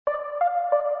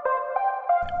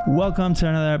Welcome to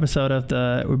another episode of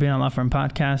the Urbina Law Firm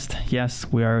podcast.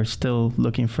 Yes, we are still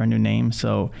looking for a new name.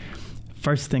 So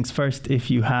first things first, if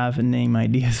you have name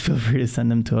ideas, feel free to send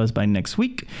them to us by next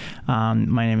week.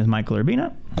 My name is Michael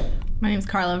Urbina. My name is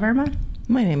Carla Verma.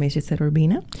 My name is Giselle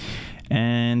Urbina.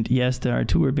 And yes, there are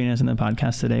two Urbinas in the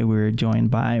podcast today. We're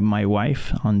joined by my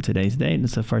wife on today's date.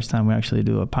 It's the first time we actually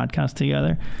do a podcast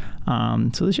together.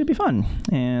 So this should be fun.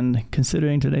 And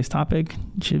considering today's topic,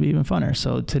 it should be even funner.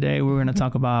 So today we're going to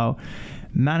talk about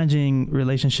managing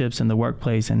relationships in the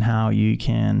workplace and how you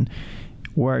can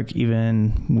work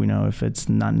even, if it's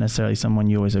not necessarily someone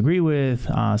you always agree with,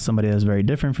 somebody that's very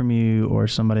different from you, or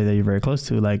somebody that you're very close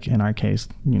to, like in our case,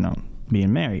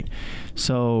 being married.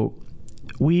 So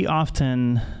we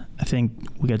often, I think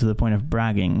we get to the point of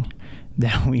bragging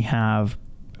that we have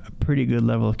a pretty good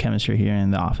level of chemistry here in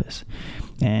the office.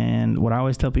 And what I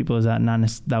always tell people is that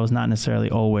that was not necessarily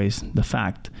always the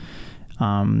fact.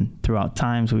 Throughout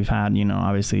times we've had,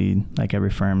 obviously, like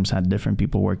every firm's had different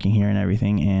people working here and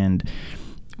everything. And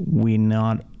we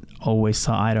not always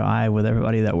saw eye to eye with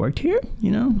everybody that worked here,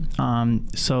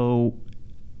 So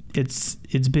it's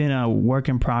been a work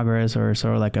in progress, or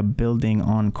sort of like a building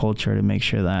on culture, to make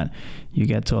sure that you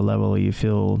get to a level where you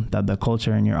feel that the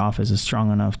culture in your office is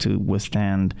strong enough to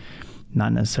withstand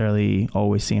not necessarily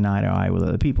always seeing eye to eye with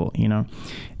other people,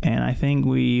 And I think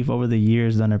we've, over the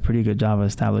years, done a pretty good job of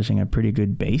establishing a pretty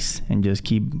good base and just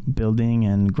keep building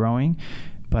and growing.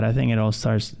 But I think it all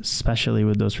starts especially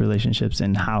with those relationships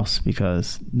in-house,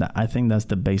 because I think that's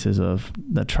the basis of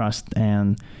the trust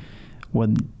and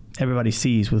what everybody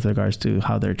sees with regards to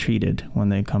how they're treated when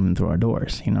they come in through our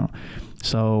doors,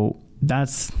 So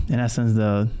that's, in essence,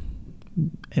 the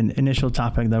initial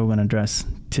topic that we're going to address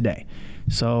today.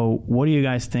 So what do you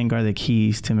guys think are the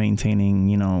keys to maintaining,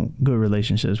 good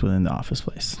relationships within the office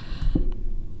place?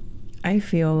 I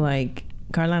feel like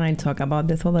Carla and I talk about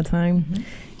this all the time. Mm-hmm.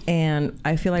 And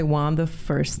I feel like one of the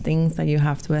first things that you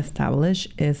have to establish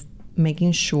is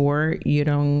making sure you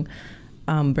don't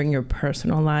bring your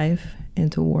personal life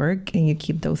into work and you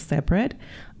keep those separate.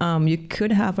 You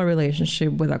could have a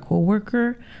relationship with a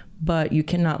coworker, but you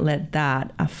cannot let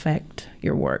that affect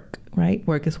your work, right?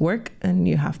 Work is work, and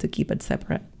you have to keep it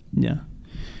separate. Yeah.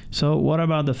 So what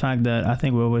about the fact that I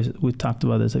think we talked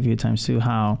about this a few times too,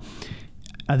 how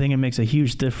I think it makes a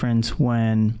huge difference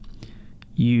when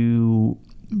you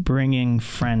bringing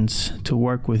friends to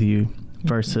work with you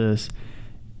versus,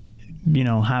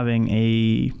 having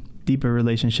a deeper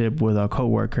relationship with a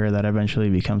coworker that eventually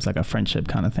becomes like a friendship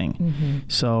kind of thing. Mm-hmm.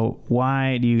 So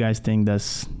why do you guys think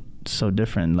that's so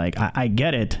different? Like, I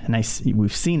get it, and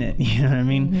we've seen it, you know what I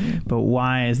mean? Mm-hmm. But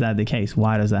why is that the case?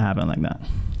 Why does that happen like that?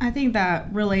 I think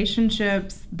that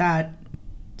relationships that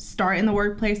start in the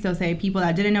workplace, so say people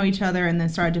that didn't know each other and then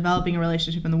started developing a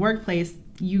relationship in the workplace,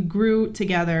 you grew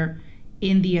together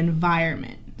in the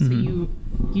environment. So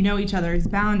mm-hmm. you know each other's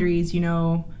boundaries,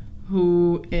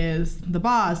 who is the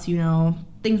boss,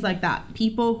 things like that.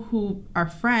 People who are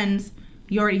friends,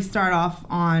 you already start off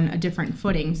on a different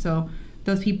footing. So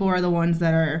those people are the ones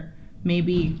that are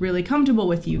maybe really comfortable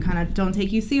with you, kind of don't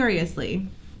take you seriously.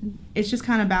 It's just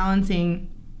kind of balancing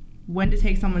when to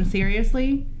take someone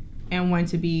seriously and when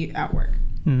to be at work.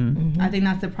 Mm-hmm. Mm-hmm. I think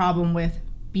that's the problem with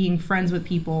being friends with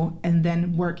people and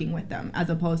then working with them, as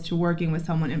opposed to working with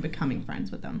someone and becoming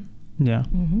friends with them. Yeah.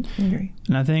 Mm-hmm. I agree.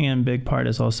 And I think in big part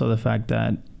is also the fact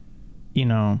that,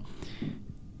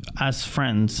 as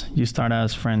friends, you start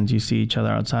as friends, you see each other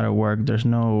outside of work. There's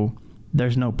no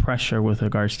pressure with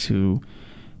regards to,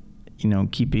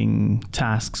 keeping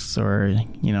tasks or,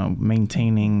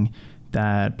 maintaining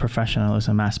that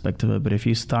professionalism aspect of it. But if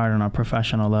you start on a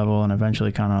professional level and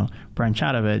eventually kind of branch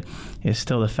out of it, it's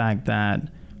still the fact that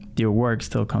your work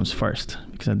still comes first,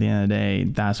 because at the end of the day,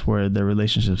 that's where the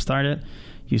relationship started.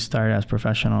 You started as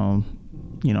professional,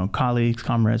 colleagues,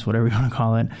 comrades, whatever you want to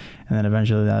call it. And then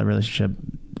eventually that relationship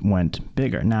went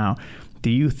bigger. Now, do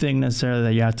you think necessarily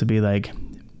that you have to be like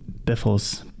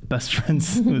Biffle's best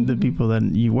friends with the people that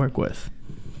you work with?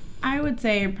 I would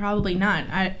say probably not.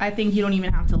 I think you don't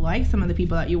even have to like some of the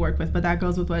people that you work with, but that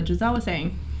goes with what Giselle was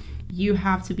saying. You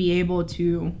have to be able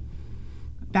to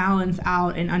balance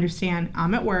out and understand,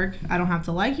 I'm at work, I don't have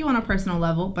to like you on a personal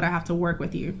level, but I have to work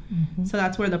with you. Mm-hmm. So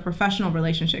that's where the professional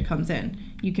relationship comes in.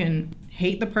 You can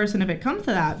hate the person if it comes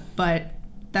to that, but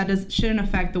that shouldn't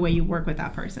affect the way you work with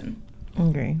that person. I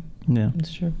agree. Yeah,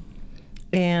 that's true.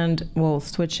 And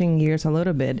switching gears a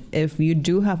little bit, if you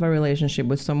do have a relationship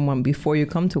with someone before you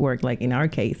come to work, like in our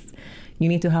case, you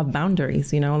need to have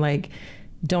boundaries,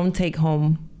 don't take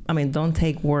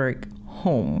work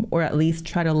home, or at least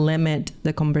try to limit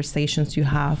the conversations you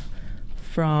have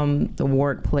from the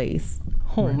workplace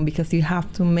home, Right. because you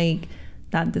have to make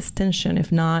that distinction.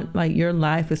 If not, like, your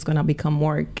life is going to become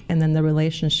work, and then the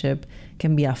relationship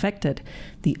can be affected.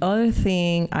 The other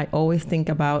thing I always think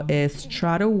about is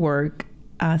try to work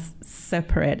as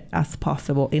separate as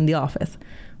possible in the office.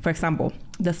 For example,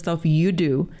 the stuff you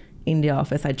do in the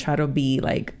office, I try to be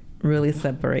like really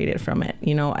separated from it.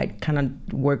 You know, I kind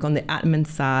of work on the admin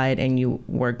side and you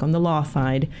work on the law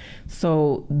side.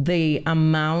 So the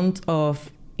amount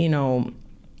of, you know,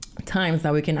 times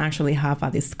that we can actually have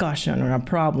a discussion or a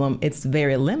problem, it's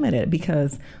very limited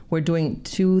because we're doing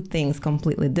two things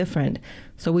completely different.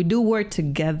 So we do work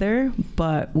together,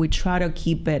 but we try to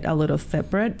keep it a little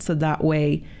separate, so that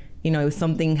way, you know, if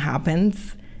something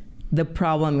happens, the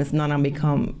problem is not gonna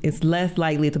become, it's less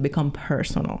likely to become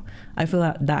personal. I feel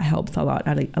that that helps a lot,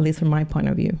 at least from my point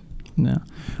of view. Yeah.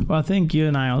 Well, I think you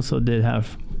and I also did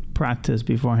have practice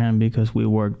beforehand because we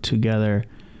worked together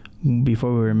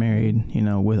before we were married, you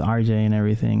know, with RJ and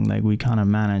everything. Like, we kind of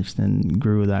managed and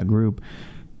grew that group.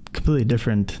 Completely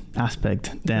different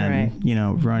aspect than, Right. you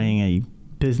know, running a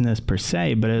business per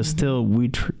se, but it was still,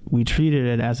 we treated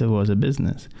it as if it was a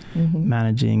business.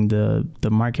 Managing the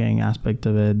marketing aspect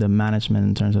of it, the management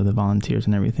in terms of the volunteers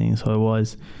and everything. So it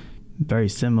was very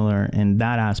similar in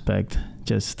that aspect,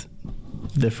 just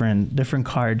different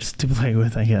cards to play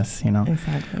with, I guess, you know.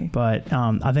 Exactly. But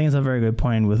I think it's a very good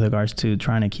point with regards to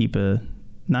trying to keep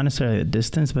not necessarily a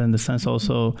distance, but in the sense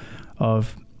also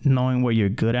of knowing what you're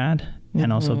good at,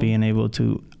 and also being able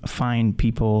to find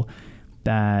people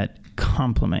that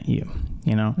complement you,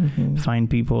 you know. Find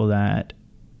people that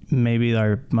maybe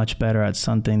are much better at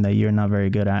something that you're not very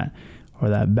good at, or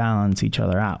that balance each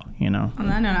other out, you know. On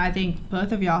that note, I think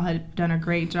both of y'all had done a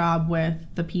great job with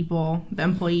the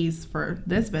employees for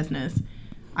this business.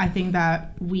 I think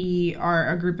that we are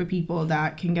a group of people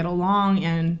that can get along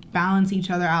and balance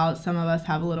each other out. Some of us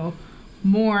have a little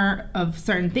more of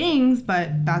certain things,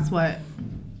 but that's what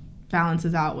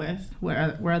balances out with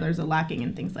where others are lacking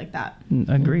and things like that.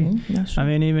 Agreed. That's true. I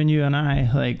mean, even you and I,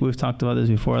 like, we've talked about this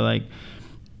before, like,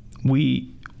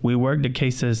 we work the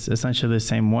cases essentially the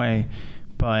same way,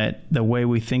 but the way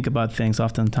we think about things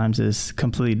oftentimes is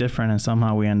completely different, and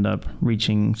somehow we end up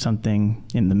reaching something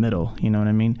in the middle, you know what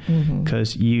I mean?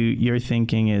 Because your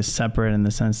thinking is separate in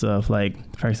the sense of,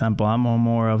 like, for example, I'm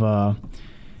more of a,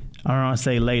 I don't want to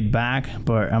say laid back,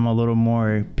 but I'm a little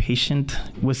more patient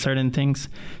with certain things.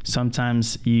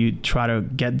 Sometimes you try to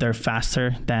get there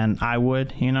faster than I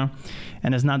would, you know?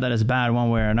 And it's not that it's bad one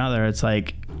way or another. It's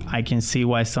like, I can see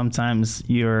why sometimes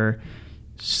you're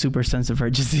super sense of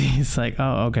urgency. It's like,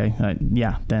 oh, okay,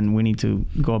 yeah, then we need to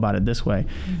go about it this way.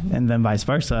 And then vice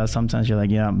versa. Sometimes you're like,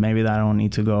 yeah, maybe I don't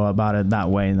need to go about it that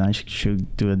way, and I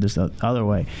should do it this other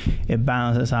way. It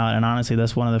balances out. And honestly,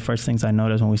 that's one of the first things I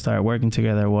noticed when we started working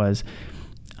together, was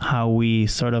how we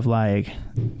sort of like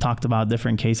talked about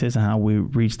different cases and how we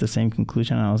reached the same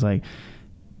conclusion. And I was like,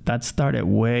 that started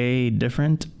way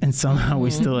different, and somehow we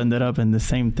still ended up in the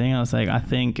same thing. I was like, I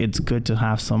think it's good to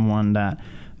have someone that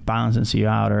balances you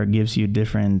out or gives you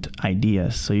different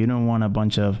ideas. So you don't want a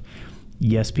bunch of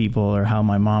yes people, or how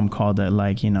my mom called it,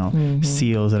 like, you know,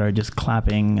 seals that are just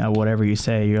clapping at whatever you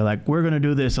say. You're like, we're going to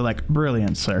do this. So like,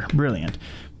 brilliant, sir, brilliant.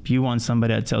 If you want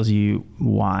somebody that tells you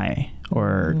why,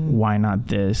 or why not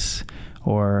this,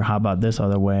 or how about this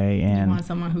other way, and You want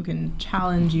someone who can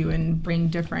challenge you and bring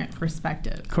different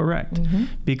perspectives. correct.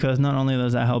 Because not only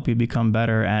does that help you become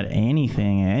better at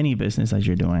anything, any business that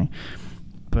you're doing,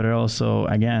 but it also,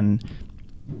 again,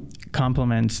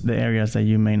 complements the areas that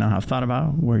you may not have thought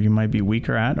about, where you might be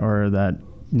weaker at, or that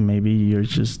maybe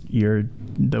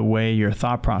the way your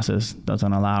thought process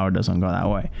doesn't allow or doesn't go that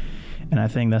way. And I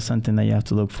think that's something that you have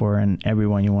to look for in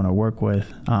everyone you want to work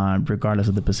with, regardless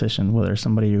of the position, whether it's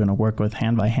somebody you're going to work with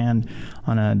hand by hand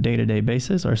on a day-to-day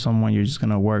basis, or someone you're just going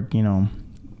to work, you know,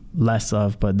 less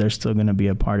of, but they're still going to be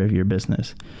a part of your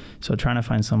business. So trying to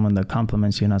find someone that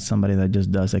complements you, not somebody that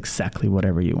just does exactly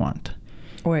whatever you want.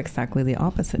 Or exactly the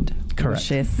opposite. Correct.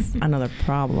 Which is another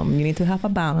problem. You need to have a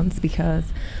balance, because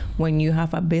when you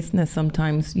have a business,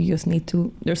 sometimes you just need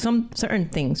to, there's some certain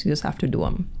things you just have to do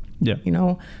them. Yeah. You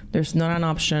know, there's not an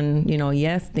option, you know,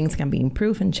 yes, things can be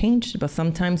improved and changed, but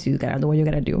sometimes you gotta do what you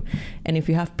gotta do. And if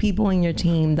you have people in your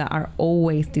team that are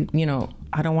always, you know,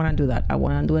 I don't wanna do that, I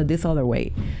wanna do it this other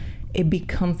way, it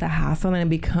becomes a hassle, and it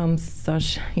becomes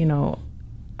such, you know,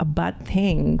 a bad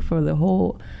thing for the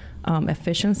whole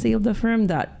efficiency of the firm,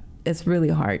 that it's really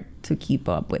hard to keep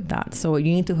up with that. So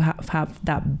you need to have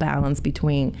that balance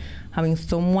between having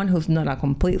someone who's not a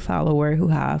complete follower, who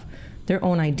have their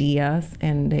own ideas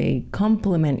and they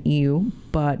complement you,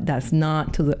 but that's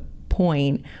not to the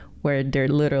point where they're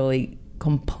literally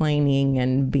complaining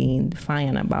and being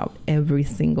defiant about every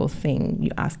single thing you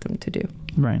ask them to do.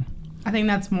 Right. I think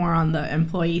that's more on the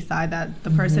employee side, that the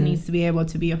person needs to be able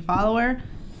to be a follower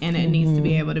and it needs to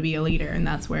be able to be a leader. And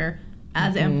that's where,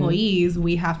 as employees,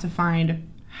 we have to find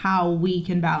how we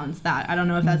can balance that. I don't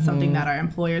know if that's something that our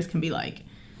employers can be like,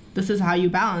 this is how you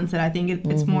balance it. I think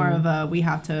it's more of a, we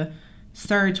have to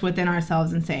search within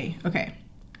ourselves and say, okay,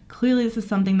 clearly this is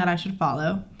something that I should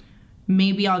follow.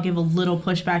 Maybe I'll give a little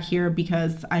pushback here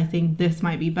because I think this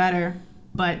might be better,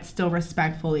 but still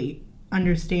respectfully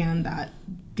understand that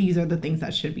these are the things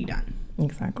that should be done.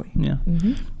 Exactly. Yeah.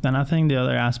 And I think the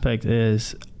other aspect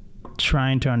is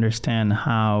trying to understand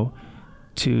how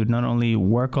to not only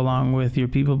work along with your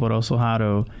people, but also how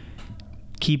to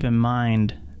keep in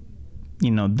mind,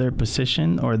 you know, their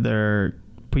position or their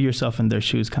put yourself in their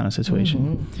shoes kind of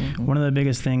situation. One of the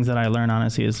biggest things that I learned,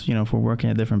 honestly, is, you know, for working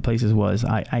at different places was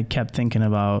I kept thinking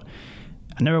about,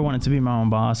 I never wanted to be my own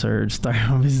boss or start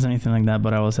my own business or anything like that.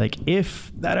 But I was like,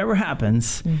 if that ever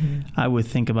happens, I would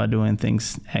think about doing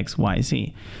things X, Y,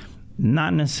 Z.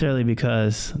 Not necessarily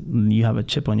because you have a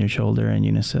chip on your shoulder and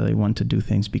you necessarily want to do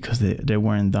things because they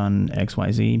weren't done X,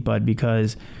 Y, Z, but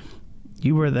because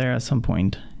you were there at some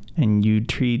point and you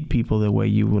treat people the way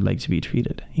you would like to be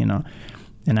treated, you know?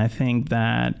 And I think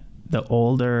that the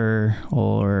older,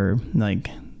 or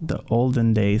like the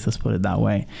olden days, let's put it that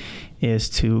way, is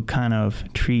to kind of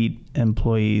treat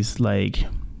employees like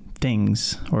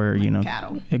things, or, you know,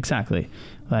 cattle. Exactly.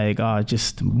 Like, oh,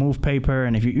 just move paper,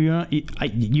 and if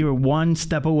you're one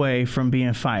step away from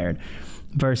being fired,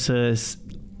 versus,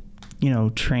 you know,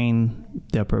 train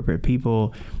the appropriate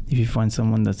people. If you find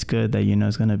someone that's good, that you know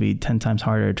is going to be 10 times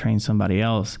harder to train somebody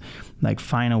else, like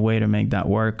find a way to make that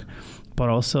work, but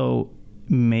also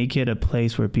make it a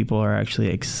place where people are actually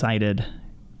excited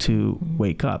to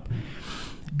wake up.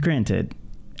 Granted,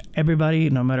 everybody,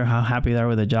 no matter how happy they are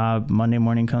with a job, Monday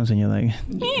morning comes and you're like,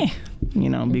 you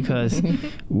know, because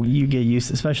you get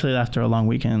used, especially after a long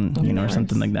weekend, you know, or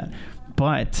something like that.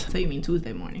 But so you mean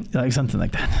Tuesday morning? Like something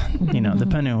like that, you know,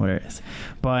 depending on what it is.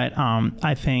 But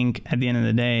I think at the end of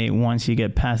the day, once you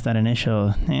get past that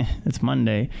initial, it's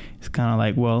Monday, it's kind of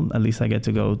like, well, at least I get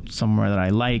to go somewhere that I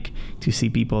like, to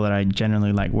see people that I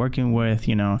generally like working with,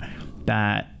 you know,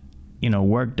 that, you know,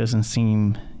 work doesn't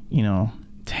seem, you know,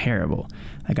 terrible.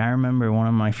 Like I remember one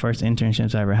of my first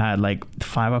internships I ever had, like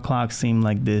 5 o'clock seemed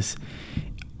like this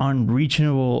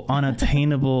unreachable,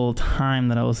 unattainable time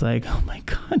that I was like, oh my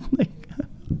God, like,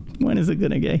 when is it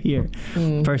gonna get here?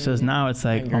 Versus now it's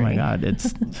like, oh my God,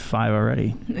 it's 5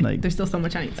 already. Like there's still so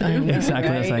much I need to do. Exactly.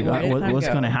 Right? It's like, what's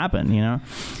gonna happen, you know?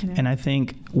 Yeah. And I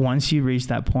think once you reach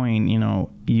that point, you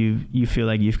know, you feel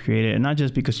like you've created, and not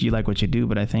just because you like what you do,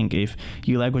 but I think if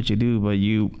you like what you do, but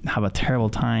you have a terrible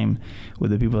time with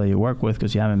the people that you work with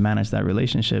because you haven't managed that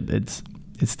relationship, it's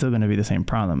still going to be the same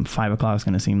problem. 5 o'clock is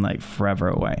going to seem like forever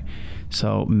away.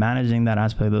 So managing that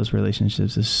aspect of those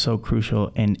relationships is so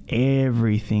crucial in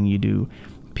everything you do,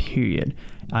 period.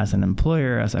 As an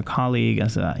employer, as a colleague,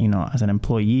 as a, you know, as an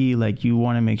employee, like you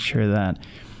want to make sure that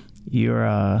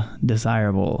you're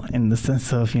desirable in the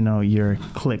sense of, you know, your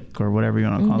clique or whatever you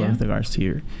want to call it with regards to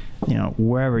your, you know,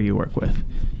 wherever you work with.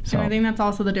 So and I think that's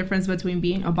also the difference between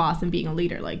being a boss and being a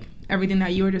leader. Like everything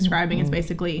that you were describing is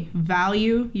basically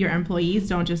value your employees.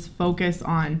 Don't just focus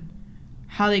on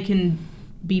how they can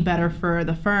be better for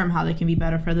the firm, how they can be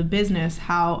better for the business,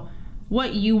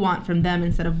 what you want from them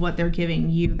instead of what they're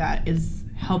giving you that is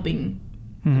helping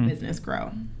the business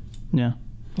grow. Yeah.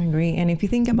 I agree. And if you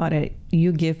think about it,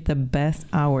 you give the best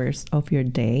hours of your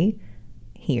day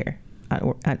here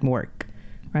at work,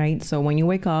 right? So when you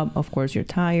wake up, of course, you're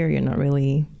tired. You're not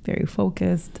really very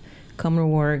focused. Come to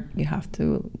work, you have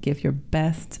to give your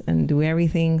best and do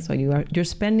everything. So you're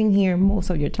spending here most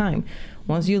of your time.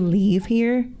 Once you leave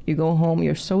here, you go home,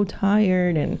 you're so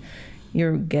tired and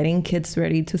you're getting kids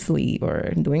ready to sleep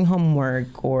or doing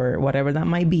homework or whatever that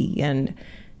might be. And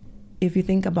if you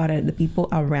think about it, the people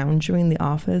around you in the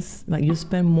office, like you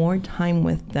spend more time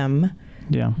with them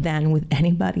than with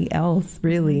anybody else,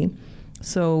 really.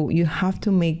 So you have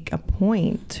to make a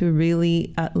point to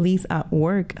really, at least at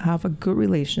work, have a good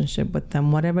relationship with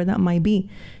them, whatever that might be.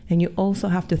 And you also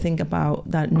have to think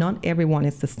about that not everyone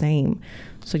is the same.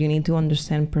 So you need to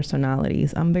understand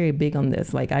personalities. I'm very big on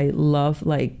this. Like I love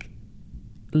like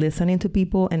listening to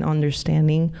people and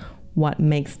understanding what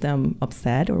makes them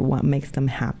upset or what makes them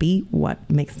happy, what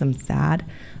makes them sad.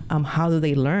 How do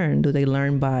they learn? Do they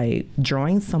learn by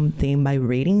drawing something, by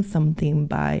reading something,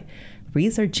 by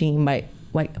researching, by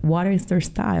like what is their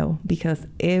style? Because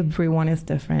everyone is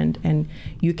different and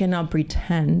you cannot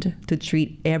pretend to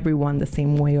treat everyone the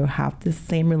same way or have the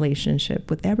same relationship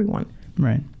with everyone.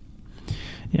 Right.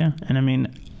 Yeah. And I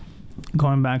mean,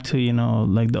 going back to, you know,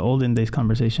 like the olden days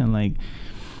conversation, like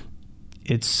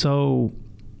it's so,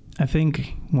 I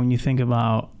think when you think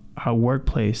about our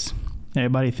workplace,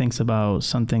 everybody thinks about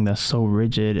something that's so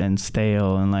rigid and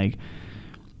stale and like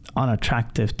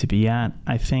unattractive to be at.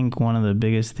 I think one of the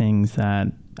biggest things that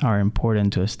are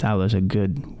important to establish a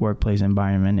good workplace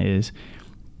environment is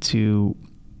to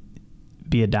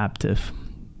be adaptive,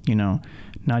 you know,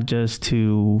 not just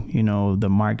to, you know, the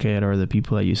market or the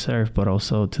people that you serve, but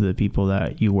also to the people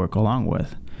that you work along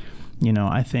with. You know,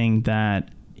 I think that,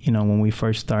 you know, when we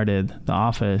first started the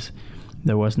office,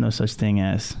 there was no such thing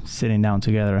as sitting down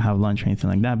together or have lunch or anything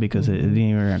like that, because it didn't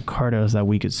even occur to us that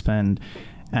we could spend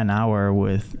an hour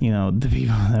with, you know, the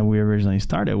people that we originally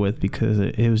started with, because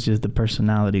it was just the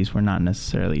personalities were not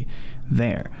necessarily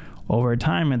there. Over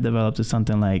time, it developed to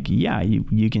something like, yeah,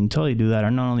 you can totally do that.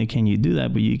 Or not only can you do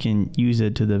that, but you can use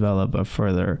it to develop a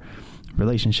further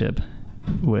relationship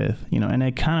with, you know, and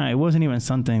it wasn't even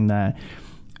something that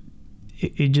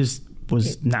it just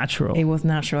was natural. It was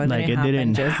natural. Like it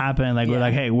didn't happen. Like, yeah. We're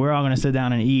like, hey, we're all going to sit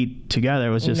down and eat together.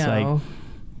 It was just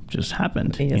just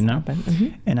happened, it just you know? Happened.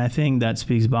 Mm-hmm. And I think that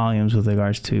speaks volumes with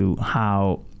regards to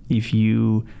how, if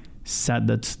you set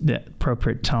the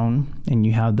appropriate tone and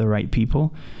you have the right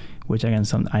people, which again,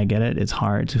 I get it. It's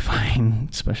hard to find,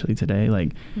 especially today,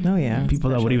 like people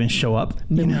that would even show up.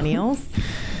 Millennials.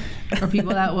 Or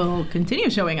people that will continue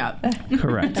showing up.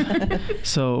 Correct.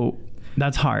 So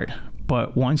that's hard.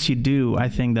 But once you do, I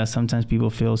think that sometimes people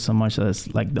feel so much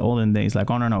as like the olden days, like,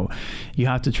 oh, no, you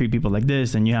have to treat people like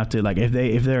this. And you have to, like,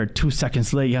 if they're 2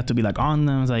 seconds late, you have to be like on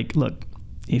them. It's like, look,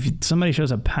 if somebody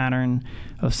shows a pattern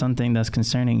of something that's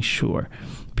concerning, sure.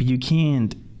 But you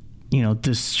can't, you know,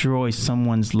 destroy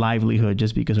someone's livelihood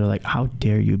just because they're like, how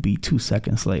dare you be 2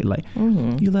 seconds late? Like,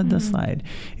 you let that slide.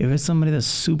 If it's somebody that's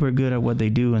super good at what they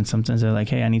do and sometimes they're like,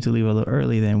 hey, I need to leave a little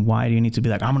early, then why do you need to be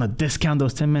like, I'm going to discount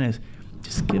those 10 minutes?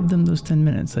 Just give them those 10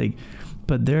 minutes. Like,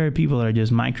 but there are people that are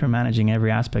just micromanaging every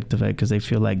aspect of it because they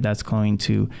feel like that's going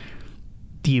to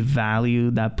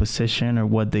devalue that position or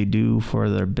what they do for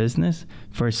their business,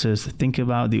 versus think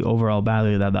about the overall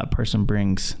value that person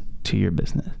brings to your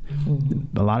business.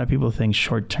 Mm-hmm. A lot of people think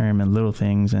short term and little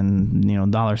things and, you know,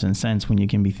 dollars and cents, when you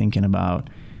can be thinking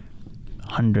about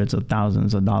hundreds of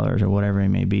thousands of dollars or whatever it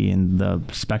may be in the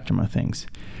spectrum of things.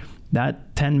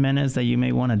 That 10 minutes that you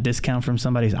may want to discount from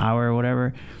somebody's hour or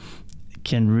whatever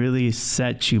can really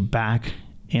set you back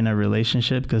in a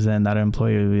relationship, because then that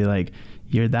employee will be like,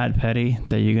 you're that petty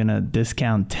that you're going to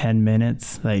discount 10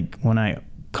 minutes? Like, when I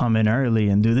come in early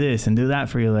and do this and do that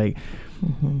for you, like,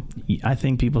 I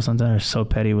think people sometimes are so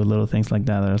petty with little things like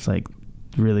that it's like,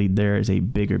 really, there is a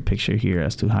bigger picture here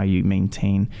as to how you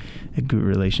maintain a good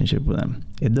relationship with them.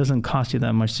 It doesn't cost you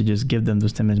that much to just give them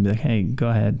those 10 minutes and be like, hey, go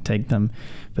ahead, take them.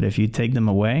 But if you take them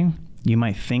away, you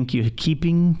might think you're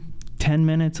keeping 10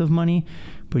 minutes of money,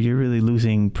 but you're really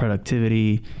losing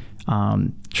productivity,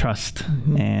 trust,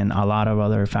 and a lot of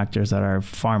other factors that are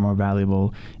far more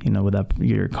valuable, you know, with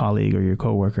your colleague or your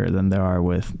coworker than there are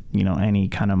with, you know, any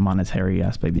kind of monetary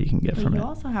aspect that you can get from it. You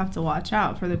also have to watch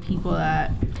out for the people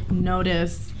that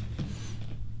notice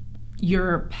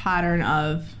your pattern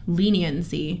of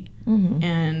leniency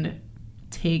and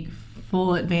take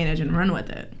full advantage and run with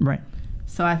it. Right.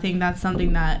 So I think that's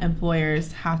something that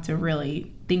employers have to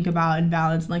really think about and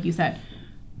balance. Like you said,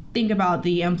 think about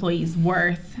the employee's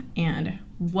worth and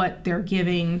what they're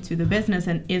giving to the business,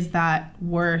 and is that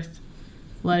worth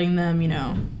letting them, you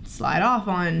know, slide off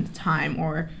on time,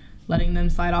 or letting them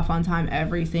slide off on time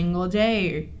every single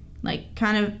day? Like,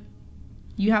 kind of,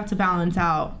 you have to balance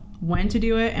out when to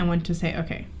do it and when to say,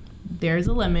 okay, there's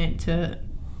a limit to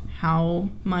how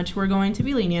much we're going to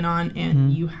be lenient on,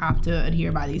 and you have to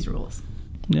adhere by these rules.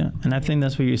 Yeah, and I think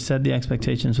that's where you set the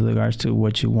expectations with regards to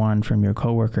what you want from your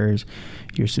coworkers,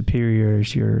 your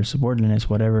superiors, your subordinates,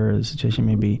 whatever the situation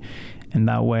may be. And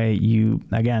that way you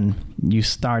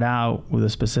start out with a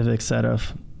specific set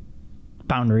of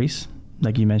boundaries,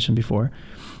 like you mentioned before,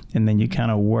 and then you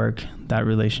kind of work that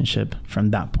relationship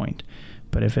from that point.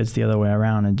 But if it's the other way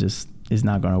around, it just is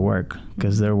not going to work,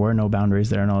 because there were no boundaries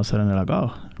there, and all of a sudden they're like,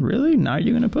 oh, really? Now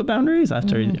you're going to put boundaries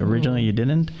after originally you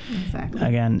didn't? Exactly.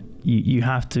 Again, you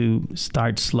have to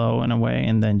start slow in a way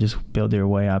and then just build your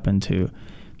way up into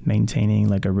maintaining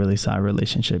like a really solid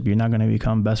relationship. You're not going to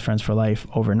become best friends for life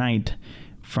overnight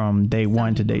from day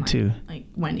one to day two. Like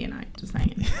Wendy and I, just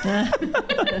saying.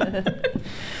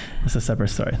 That's a separate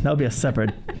story. That'll be a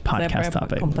separate podcast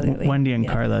topic. Completely. Wendy and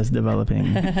Carla is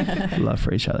developing love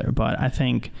for each other. But I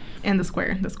think... And the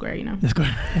square, you know. The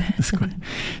square.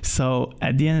 So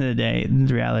at the end of the day, in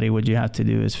reality, what you have to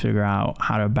do is figure out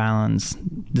how to balance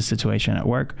the situation at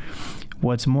work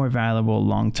what's more valuable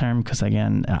long term, because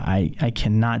again, I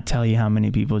cannot tell you how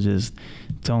many people just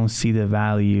don't see the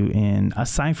value in,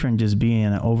 aside from just being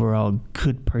an overall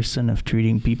good person of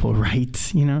treating people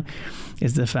right, you know,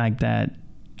 is the fact that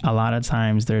a lot of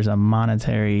times there's a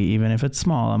monetary, even if it's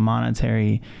small, a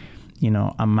monetary, you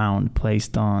know, amount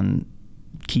placed on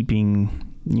keeping,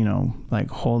 you know, like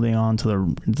holding on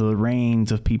to the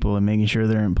reins of people and making sure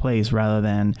they're in place rather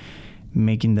than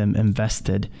making them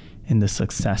invested in the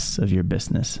success of your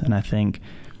business. And I think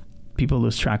people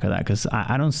lose track of that, because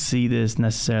I don't see this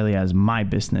necessarily as my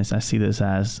business. I see this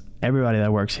as everybody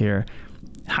that works here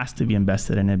has to be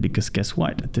invested in it, because guess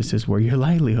what? This is where your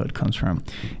livelihood comes from.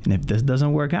 And if this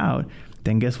doesn't work out,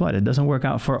 then guess what? It doesn't work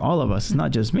out for all of us. It's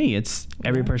not just me. It's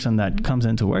every person that comes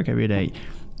into work every day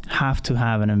have to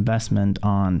have an investment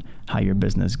on how your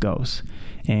business goes.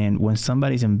 And when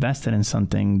somebody's invested in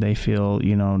something, they feel,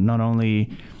 you know, not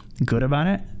only good about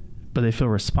it, but they feel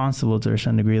responsible to a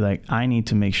certain degree. Like, I need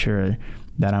to make sure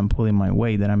that I'm pulling my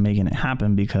weight, that I'm making it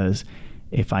happen, because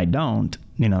if I don't,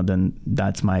 you know, then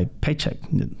that's my paycheck,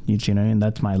 you know, and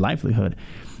that's my livelihood.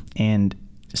 And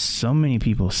so many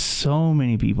people,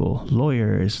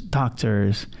 lawyers,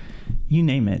 doctors, you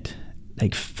name it,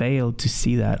 like, fail to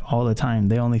see that all the time.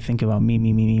 They only think about me,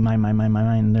 mine.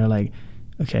 And they're like,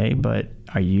 okay, but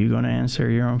are you going to answer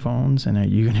your own phones? And are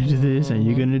you going to do this? Are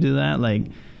you going to do that? Like,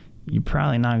 you're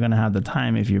probably not going to have the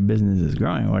time if your business is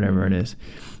growing or whatever it is.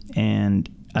 And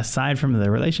aside from the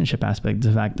relationship aspect,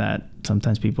 the fact that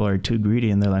sometimes people are too greedy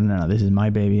and they're like, no, this is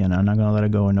my baby and I'm not going to let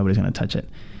it go and nobody's going to touch it.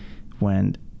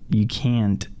 When you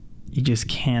just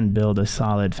can't build a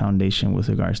solid foundation with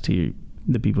regards to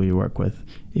the people you work with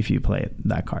if you play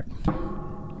that card.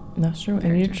 That's true.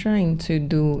 And you're trying to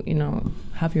do, you know,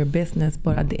 have your business,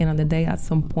 but at the end of the day, at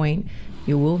some point,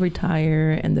 you will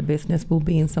retire and the business will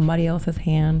be in somebody else's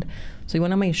hand. So you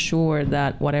want to make sure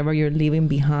that whatever you're leaving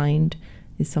behind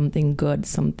is something good,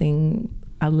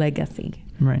 a legacy.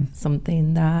 Right.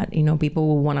 Something that, you know, people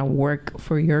will want to work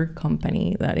for your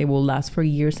company, that it will last for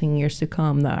years and years to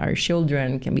come, that our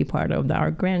children can be part of, that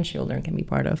our grandchildren can be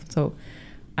part of. So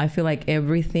I feel like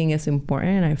everything is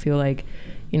important. I feel like,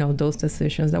 you know, those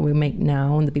decisions that we make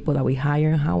now and the people that we hire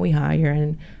and how we hire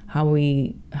and how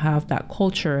we have that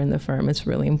culture in the firm is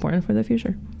really important for the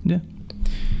future. Yeah.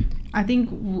 I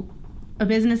think a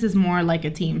business is more like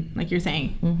a team, like you're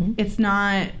saying. Mm-hmm. It's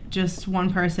not just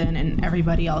one person and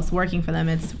everybody else working for them.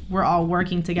 It's we're all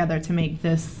working together to make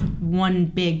this one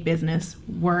big business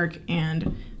work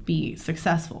and be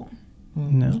successful.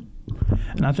 Mm-hmm. No.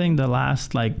 And I think the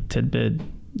last tidbit,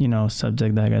 you know,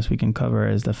 subject that I guess we can cover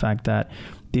is the fact that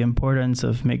the importance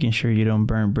of making sure you don't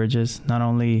burn bridges, not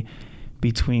only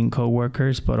between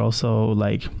coworkers, but also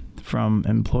from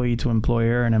employee to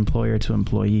employer and employer to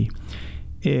employee.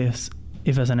 If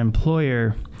as an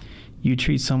employer you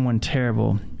treat someone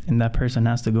terrible and that person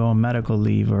has to go on medical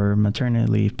leave or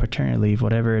maternity leave, paternity leave,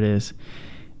 whatever it is,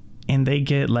 and they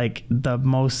get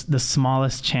the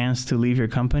smallest chance to leave your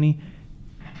company,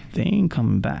 they ain't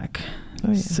coming back.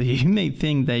 Oh, yeah. So you may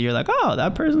think that you're like, oh,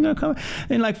 that person's gonna come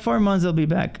in 4 months, they'll be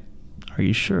back. Are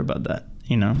you sure about that?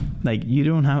 You know, you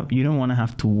don't want to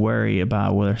have to worry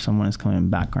about whether someone is coming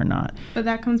back or not. But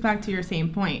that comes back to your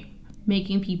same point,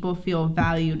 making people feel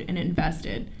valued and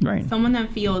invested. Right. Someone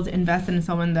that feels invested in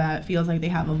someone that feels like they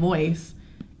have a voice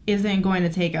isn't going to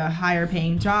take a higher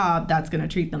paying job that's going to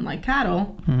treat them like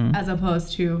cattle, mm-hmm. as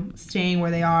opposed to staying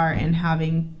where they are and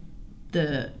having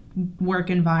the work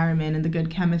environment and the good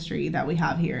chemistry that we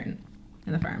have here in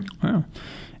the firm. Wow.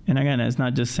 And again, it's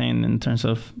not just saying in terms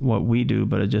of what we do,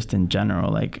 but just in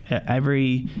general.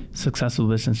 Every successful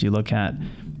business you look at,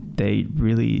 they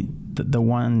really, the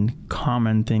one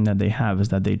common thing that they have is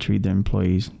that they treat their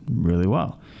employees really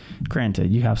well.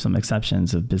 Granted, you have some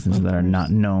exceptions of businesses that are not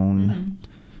known,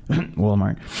 mm-hmm.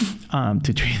 Walmart,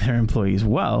 to treat their employees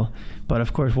well. But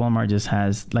of course, Walmart just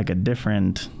has a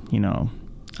different,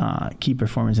 key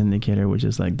performance indicator, which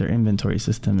is their inventory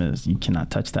system is you cannot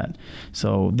touch that.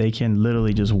 So they can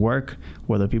literally just work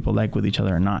whether people like with each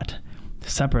other or not.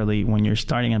 Separately, when you're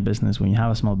starting a business, when you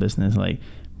have a small business,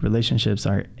 relationships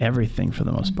are everything for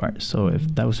the most part. So if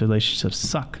those relationships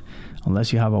suck,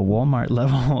 unless you have a Walmart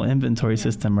level inventory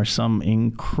system or some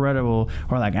incredible,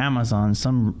 or like Amazon,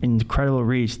 some incredible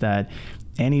reach that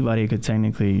anybody could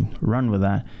technically run with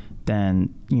that,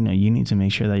 then you need to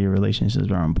make sure that your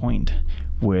relationships are on point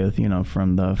with,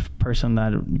 from the person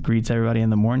that greets everybody in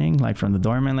the morning, from the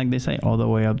doorman, like they say, all the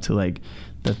way up to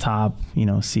the top,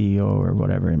 CEO or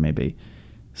whatever it may be.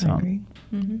 So I agree.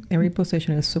 Mm-hmm. Every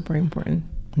position is super important.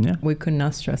 Yeah. We could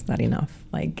not stress that enough.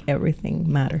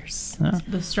 Everything matters. Yeah.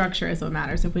 The structure is what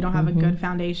matters. If we don't have mm-hmm. a good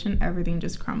foundation, everything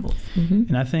just crumbles. Mm-hmm.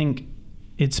 And I think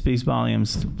it speaks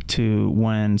volumes to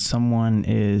when someone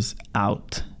is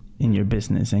out in your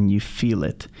business and you feel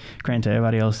it. Granted,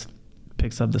 everybody else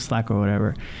picks up the slack or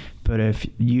whatever, but if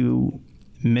you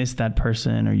miss that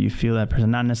person or you feel that person,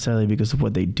 not necessarily because of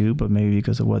what they do, but maybe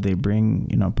because of what they bring,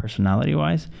 personality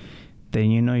wise,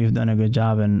 then you've done a good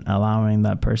job in allowing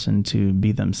that person to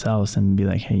be themselves and be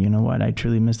like, hey, you know what, I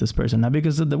truly miss this person, not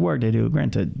because of the work they do,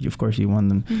 granted, of course you want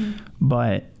them,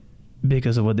 but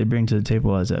because of what they bring to the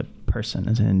table as a person,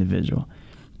 as an individual.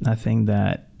 I think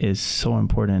that is so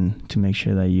important to make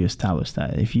sure that you establish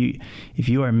that. If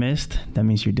you are missed, that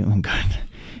means you're doing good.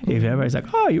 If everybody's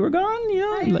like, oh, you were gone,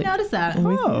 I didn't notice that.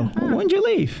 Oh, when'd you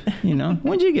leave?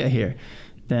 When'd you get here?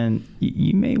 Then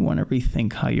you may want to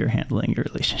rethink how you're handling your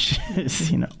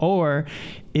relationships, Or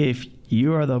if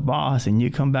you are the boss and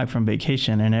you come back from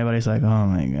vacation and everybody's like, oh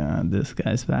my God, this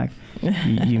guy's back,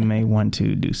 you may want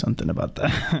to do something about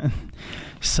that.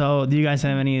 So do you guys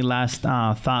have any last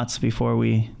thoughts before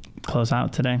we close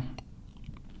out today?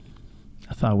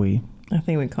 I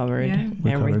think we covered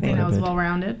everything. That was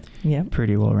well-rounded. Yeah,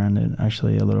 pretty well-rounded.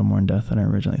 Actually, a little more in depth than I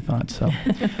originally thought. So,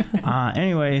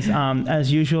 anyways,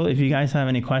 as usual, if you guys have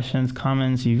any questions,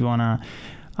 comments, if you want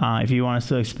us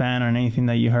to expand on anything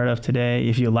that you heard of today,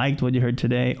 if you liked what you heard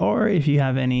today, or if you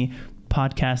have any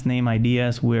podcast name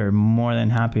ideas, we're more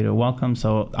than happy to welcome.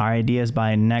 So, our ideas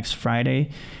by next Friday.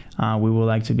 We would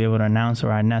like to be able to announce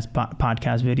our next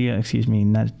podcast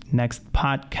next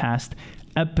podcast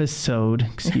episode,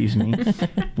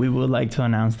 we would like to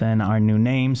announce then our new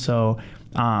name. So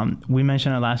we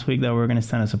mentioned it last week that we're going to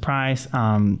send a surprise.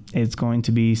 It's going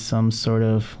to be some sort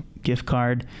of gift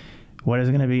card. What is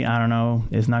it going to be? I don't know.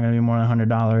 It's not going to be more than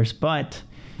 $100, but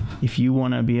if you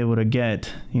want to be able to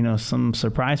get, some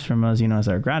surprise from us, as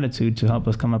our gratitude to help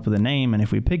us come up with a name. And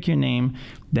if we pick your name,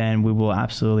 then we will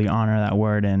absolutely honor that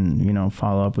word and,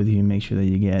 follow up with you and make sure that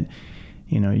you get,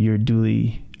 your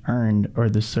duly earned or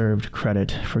deserved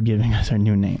credit for giving us our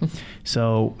new name.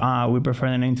 So we prefer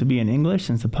the name to be in English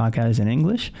since the podcast is in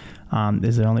English. This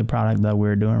is the only product that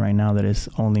we're doing right now that is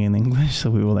only in English. So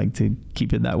we would like to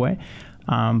keep it that way.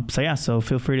 So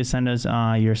feel free to send us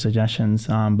your suggestions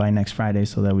by next Friday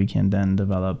so that we can then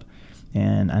develop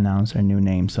and announce our new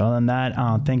name. So other than that,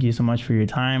 thank you so much for your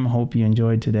time. Hope you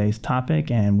enjoyed today's topic,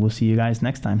 and we'll see you guys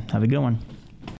next time. Have a good one.